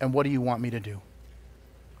 And what do you want me to do?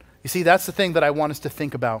 You see, that's the thing that I want us to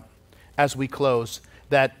think about as we close.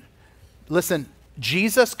 That, listen,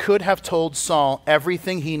 Jesus could have told Saul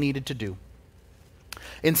everything he needed to do.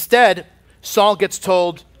 Instead, Saul gets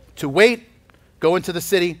told to wait, go into the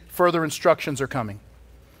city, further instructions are coming.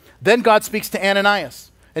 Then God speaks to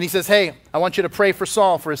Ananias, and he says, hey, I want you to pray for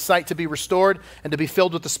Saul, for his sight to be restored and to be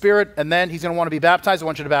filled with the Spirit, and then he's going to want to be baptized. I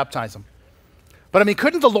want you to baptize him. But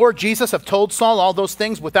couldn't the Lord Jesus have told Saul all those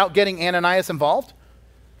things without getting Ananias involved?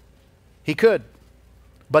 He could,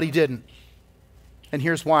 but he didn't. And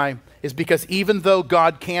here's why, is because even though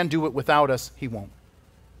God can do it without us, he won't.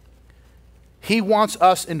 He wants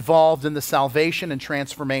us involved in the salvation and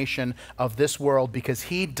transformation of this world because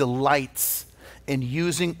he delights in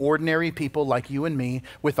using ordinary people like you and me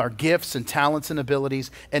with our gifts and talents and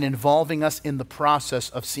abilities and involving us in the process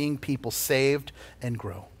of seeing people saved and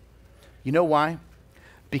grow. You know why?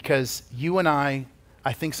 Because you and I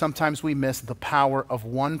think sometimes we miss the power of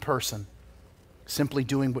one person simply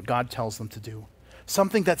doing what God tells them to do.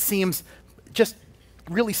 Something that seems just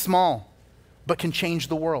really small, but can change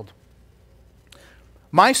the world.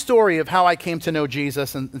 My story of how I came to know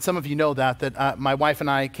Jesus, and some of you know that my wife and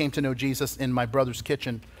I came to know Jesus in my brother's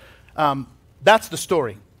kitchen. That's the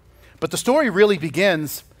story. But the story really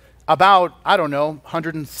begins about,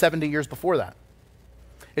 170 years before that.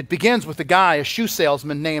 It begins with a shoe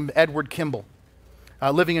salesman named Edward Kimball,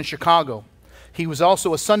 living in Chicago. He was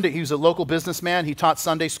also he was a local businessman. He taught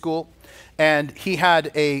Sunday school, and he had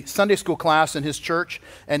a Sunday school class in his church,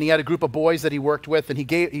 and he had a group of boys that he worked with, and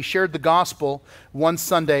he shared the gospel one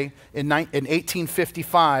Sunday in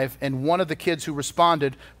 1855, and one of the kids who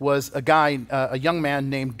responded was a young man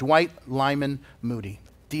named Dwight Lyman Moody,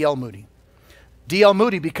 D.L. Moody. D.L.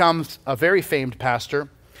 Moody becomes a very famed pastor.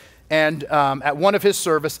 And at one of his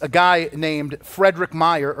service, a guy named Frederick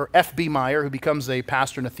Meyer, or F.B. Meyer, who becomes a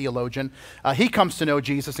pastor and a theologian, he comes to know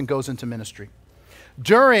Jesus and goes into ministry.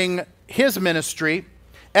 During his ministry,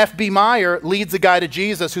 F.B. Meyer leads a guy to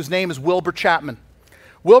Jesus whose name is Wilbur Chapman.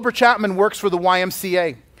 Wilbur Chapman works for the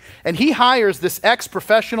YMCA, and he hires this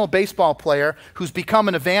ex-professional baseball player who's become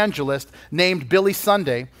an evangelist named Billy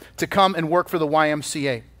Sunday to come and work for the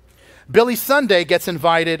YMCA. Billy Sunday gets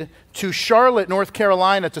invited to Charlotte, North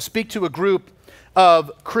Carolina to speak to a group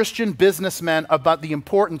of Christian businessmen about the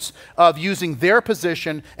importance of using their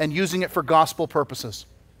position and using it for gospel purposes.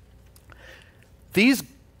 These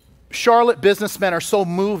Charlotte businessmen are so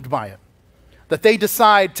moved by it that they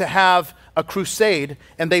decide to have a crusade,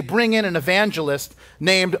 and they bring in an evangelist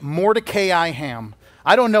named Mordecai Ham.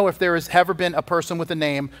 I don't know if there has ever been a person with a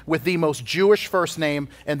name with the most Jewish first name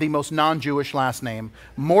and the most non-Jewish last name.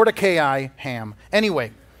 Mordecai Ham.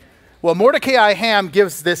 Anyway, Mordecai Ham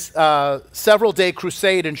gives this several-day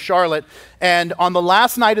crusade in Charlotte, and on the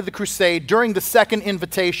last night of the crusade, during the second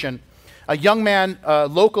invitation, a young man,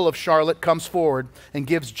 local of Charlotte, comes forward and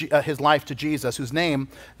gives his life to Jesus, whose name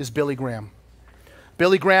is Billy Graham.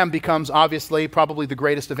 Billy Graham becomes, obviously, probably the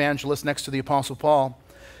greatest evangelist next to the Apostle Paul.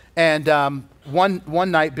 And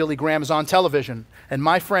one night, Billy Graham is on television, and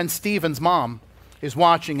my friend Stephen's mom is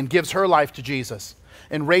watching and gives her life to Jesus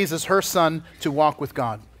and raises her son to walk with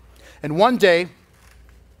God. And one day,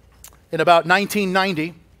 in about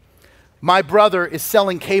 1990, my brother is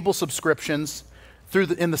selling cable subscriptions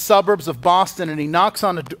in the suburbs of Boston, and he knocks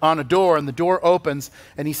on a door, and the door opens,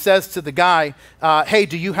 and he says to the guy, hey,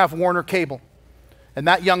 do you have Warner Cable? And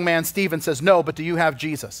that young man, Stephen, says, no, but do you have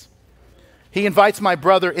Jesus? He invites my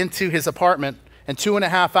brother into his apartment, and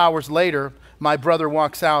 2.5 hours later, my brother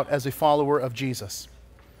walks out as a follower of Jesus.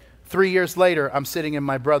 3 years later, I'm sitting in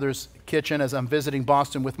my brother's kitchen as I'm visiting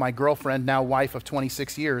Boston with my girlfriend, now wife of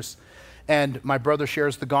 26 years, and my brother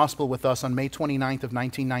shares the gospel with us on May 29th of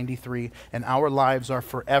 1993, and our lives are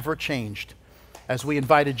forever changed as we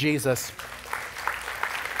invited Jesus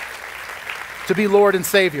to be Lord and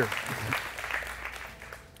Savior.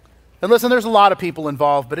 And listen, there's a lot of people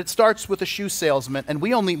involved, but it starts with a shoe salesman, and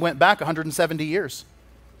we only went back 170 years.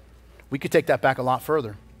 We could take that back a lot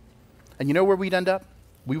further. And you know where we'd end up?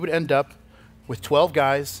 We would end up with 12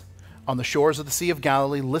 guys on the shores of the Sea of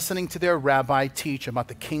Galilee listening to their rabbi teach about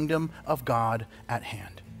the kingdom of God at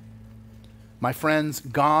hand. My friends,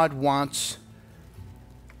 God wants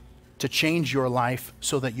to change your life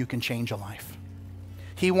so that you can change a life.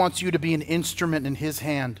 He wants you to be an instrument in His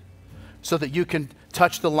hand so that you can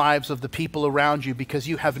touch the lives of the people around you, because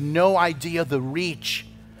you have no idea the reach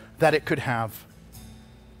that it could have.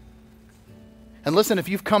 And listen, if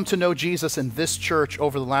you've come to know Jesus in this church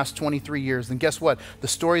over the last 23 years, then guess what? The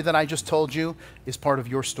story that I just told you is part of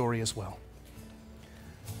your story as well.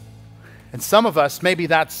 And some of us, maybe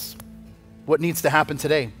that's what needs to happen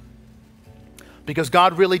today. Because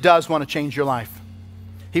God really does want to change your life.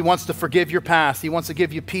 He wants to forgive your past. He wants to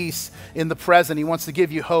give you peace in the present. He wants to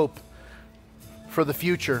give you hope for the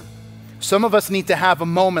future. Some of us need to have a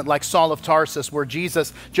moment like Saul of Tarsus, where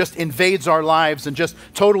Jesus just invades our lives and just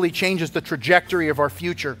totally changes the trajectory of our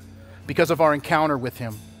future because of our encounter with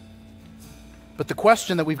Him. But the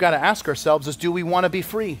question that we've got to ask ourselves is, do we want to be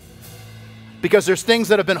free? Because there's things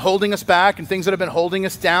that have been holding us back and things that have been holding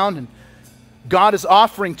us down, and God is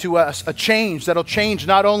offering to us a change that'll change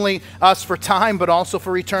not only us for time, but also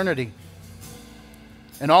for eternity.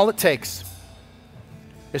 And all it takes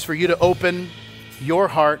is for you to open your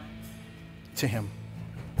heart to Him.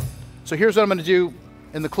 So here's what I'm going to do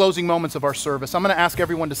in the closing moments of our service. I'm going to ask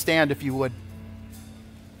everyone to stand, if you would.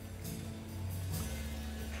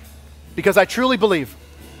 Because I truly believe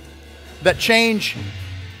that change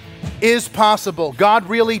is possible. God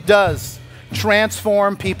really does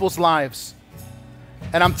transform people's lives.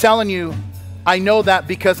 And I'm telling you, I know that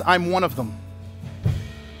because I'm one of them.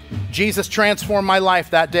 Jesus transformed my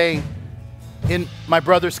life that day in my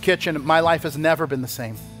brother's kitchen. My life has never been the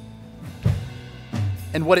same.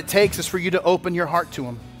 And what it takes is for you to open your heart to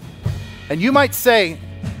him. And you might say,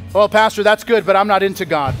 well, Pastor, that's good, but I'm not into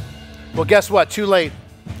God. Well, guess what? Too late.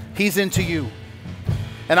 He's into you.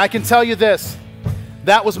 And I can tell you this,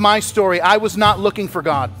 that was my story. I was not looking for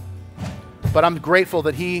God, but I'm grateful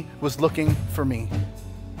that he was looking for me.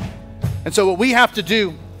 And so what we have to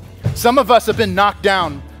do, some of us have been knocked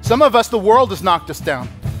down. Some of us, the world has knocked us down.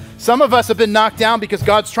 Some of us have been knocked down because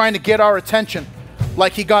God's trying to get our attention,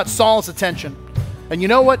 like he got Saul's attention. And you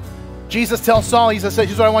know what Jesus tells Saul? He says,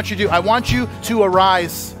 here's what I want you to do. I want you to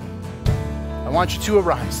arise. I want you to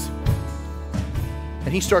arise.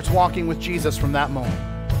 And he starts walking with Jesus from that moment.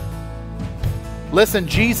 Listen,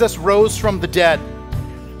 Jesus rose from the dead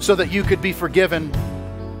so that you could be forgiven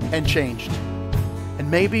and changed. And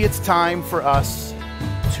maybe it's time for us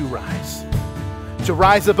to rise. To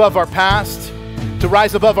rise above our past, to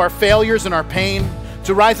rise above our failures and our pain,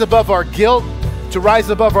 to rise above our guilt, to rise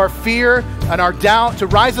above our fear and our doubt, to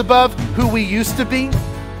rise above who we used to be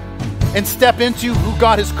and step into who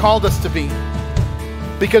God has called us to be.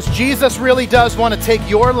 Because Jesus really does want to take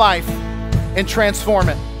your life and transform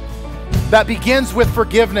it. That begins with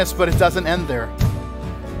forgiveness, but it doesn't end there.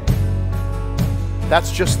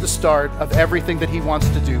 That's just the start of everything that he wants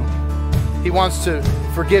to do. He wants to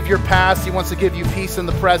forgive your past. He wants to give you peace in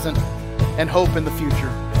the present and hope in the future.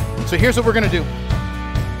 So here's what we're going to do.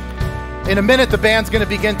 In a minute, the band's going to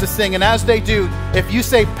begin to sing. And as they do, if you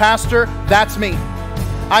say, Pastor, that's me.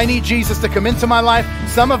 I need Jesus to come into my life.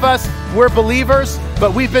 Some of us, we're believers,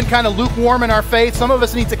 but we've been kind of lukewarm in our faith. Some of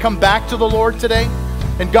us need to come back to the Lord today,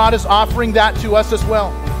 and God is offering that to us as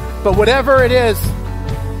well. But whatever it is,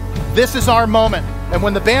 this is our moment. And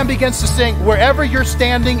when the band begins to sing, wherever you're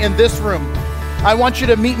standing in this room, I want you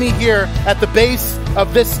to meet me here at the base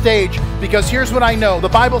of this stage, because here's what I know. The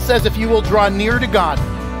Bible says if you will draw near to God,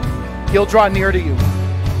 he'll draw near to you.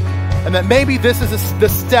 And that maybe this is the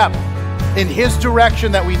step in his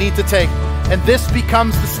direction that we need to take. And this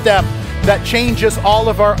becomes the step that changes all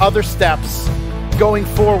of our other steps going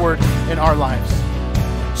forward in our lives.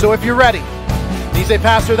 So if you're ready, and you say,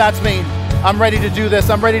 Pastor, that's me. I'm ready to do this.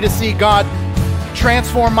 I'm ready to see God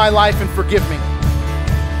transform my life and forgive me.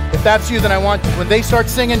 If that's you, then I want, when they start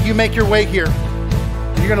singing, you make your way here.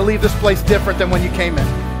 You're going to leave this place different than when you came in.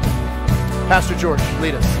 Pastor George,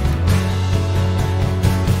 lead us.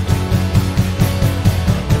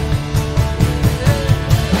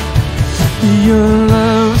 Your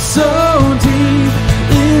love so deep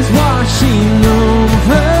is washing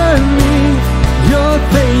over me. Your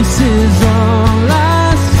face is all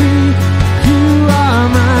I see. You are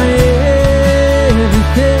my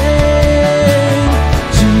everything.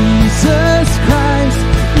 Jesus Christ,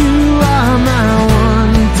 you are my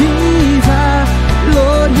one desire.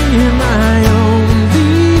 Lord, hear my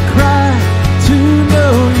only cry to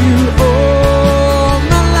know you all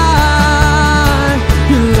my life.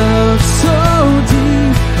 Your love so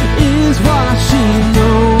deep is washing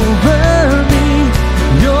over me.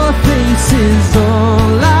 Your face is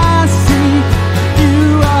all I see.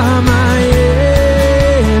 You are my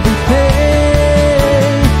everything.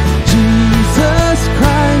 Jesus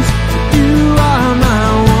Christ, you are my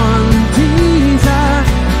one desire.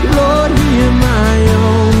 Lord, hear my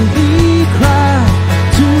only cry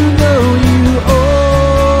to know you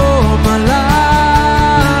all my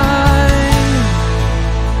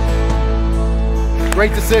life.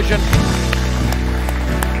 Great decision.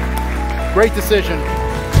 Great decision.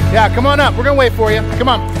 Yeah, come on up. We're going to wait for you. Come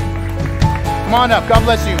on. Come on up. God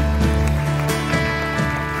bless you.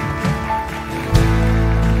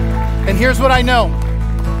 And here's what I know.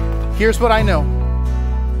 Here's what I know.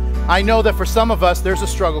 I know that for some of us, there's a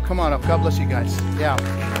struggle. Come on up. God bless you guys. Yeah.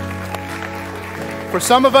 For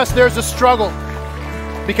some of us, there's a struggle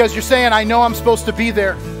because you're saying, I know I'm supposed to be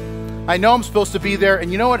there. I know I'm supposed to be there.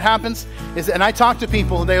 And you know what happens? And I talk to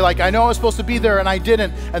people and they're like, I know I was supposed to be there and I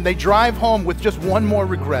didn't. And they drive home with just one more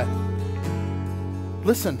regret.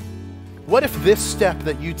 Listen, what if this step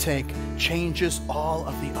that you take changes all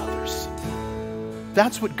of the others?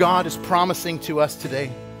 That's what God is promising to us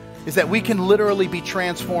today, is that we can literally be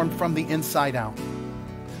transformed from the inside out.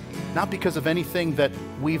 Not because of anything that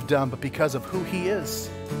we've done, but because of who he is.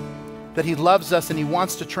 That he loves us and he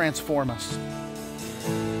wants to transform us.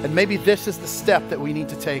 And maybe this is the step that we need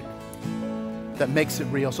to take that makes it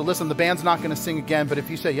real. So listen, the band's not going to sing again, but if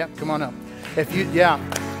you say, yep, come on up. If you, yeah.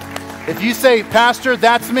 If you say, Pastor,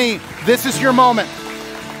 that's me, this is your moment.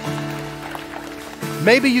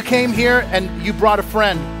 Maybe you came here and you brought a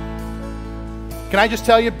friend. Can I just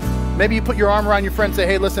tell you, maybe you put your arm around your friend and say,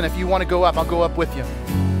 hey, listen, if you want to go up, I'll go up with you.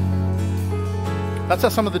 That's how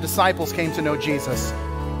some of the disciples came to know Jesus.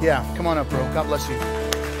 Yeah, come on up, bro. God bless you.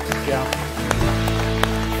 Yeah.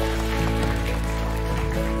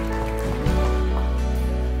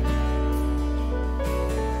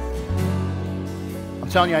 I'm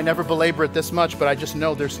telling you, I never belabor it this much, but I just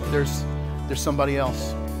know there's somebody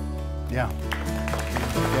else. Yeah.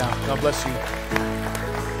 Yeah, God bless you.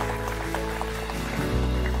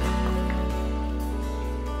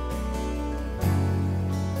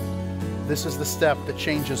 This is the step that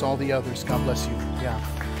changes all the others. God bless you. Yeah.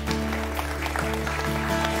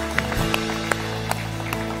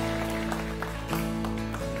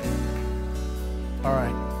 All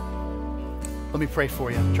right. Let me pray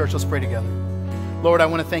for you. Church, let's pray together. Lord, I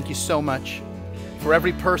want to thank you so much for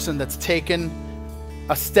every person that's taken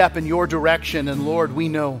a step in your direction. And Lord, we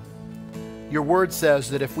know your word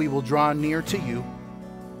says that if we will draw near to you,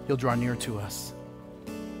 you'll draw near to us.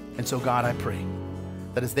 And so, God, I pray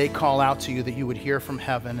that as they call out to you, that you would hear from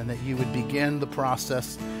heaven and that you would begin the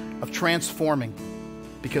process of transforming.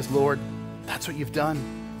 Because, Lord, that's what you've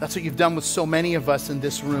done. That's what you've done with so many of us in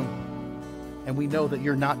this room. And we know that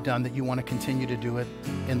you're not done, that you want to continue to do it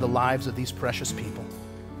in the lives of these precious people.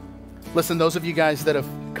 Listen, those of you guys that have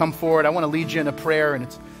come forward, I want to lead you in a prayer, and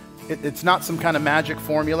it's not some kind of magic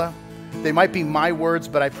formula. They might be my words,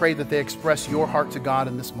 but I pray that they express your heart to God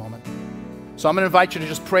in this moment. So I'm going to invite you to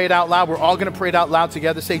just pray it out loud. We're all going to pray it out loud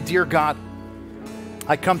together. Say, Dear God,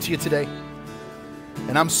 I come to you today,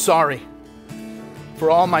 and I'm sorry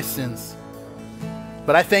for all my sins.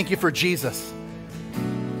 But I thank you for Jesus,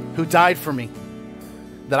 who died for me,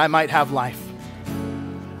 that I might have life.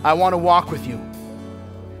 I want to walk with you,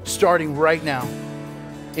 starting right now.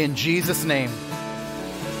 In Jesus' name,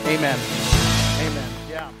 amen. Amen.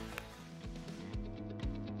 Yeah.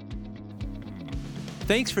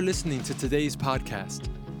 Thanks for listening to today's podcast.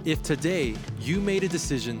 If today you made a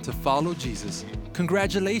decision to follow Jesus,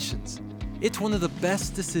 congratulations. It's one of the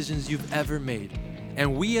best decisions you've ever made.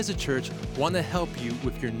 And we as a church want to help you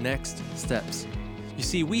with your next steps. You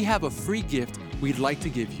see, we have a free gift we'd like to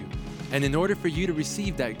give you. And in order for you to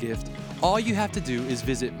receive that gift, all you have to do is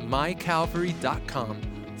visit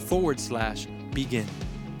mycalvary.com/begin.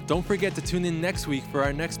 Don't forget to tune in next week for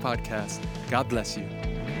our next podcast. God bless you.